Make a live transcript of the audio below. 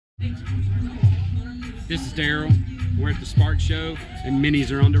This is Darrell. We're at the Spark Show, and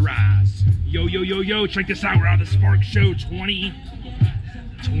minis are on the rise. Yo, yo, yo, yo, check this out. We're at the Spark Show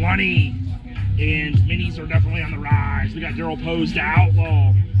 2020, and minis are definitely on the rise. We got Darrell Poe's The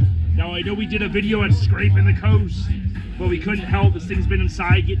Outlaw. Now, I know we did a video at Scraping the Coast, but we couldn't help. This thing's been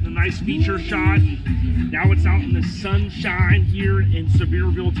inside getting a nice feature shot. Now it's out in the sunshine here in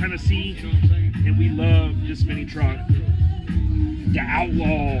Sevierville, Tennessee, and we love this mini truck. The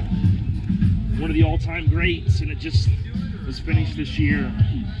Outlaw, one of the all-time greats, and it just was finished this year.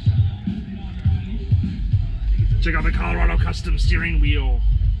 Check out the Colorado custom steering wheel.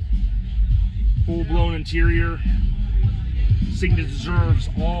 Full-blown interior. This thing deserves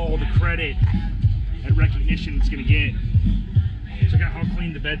all the credit and recognition it's gonna get. Check out how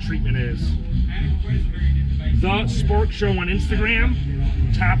clean the bed treatment is. The Spark Show on Instagram.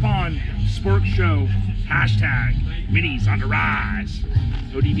 Tap on Spark Show. #minis on the rise.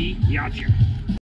 ODB, we out here.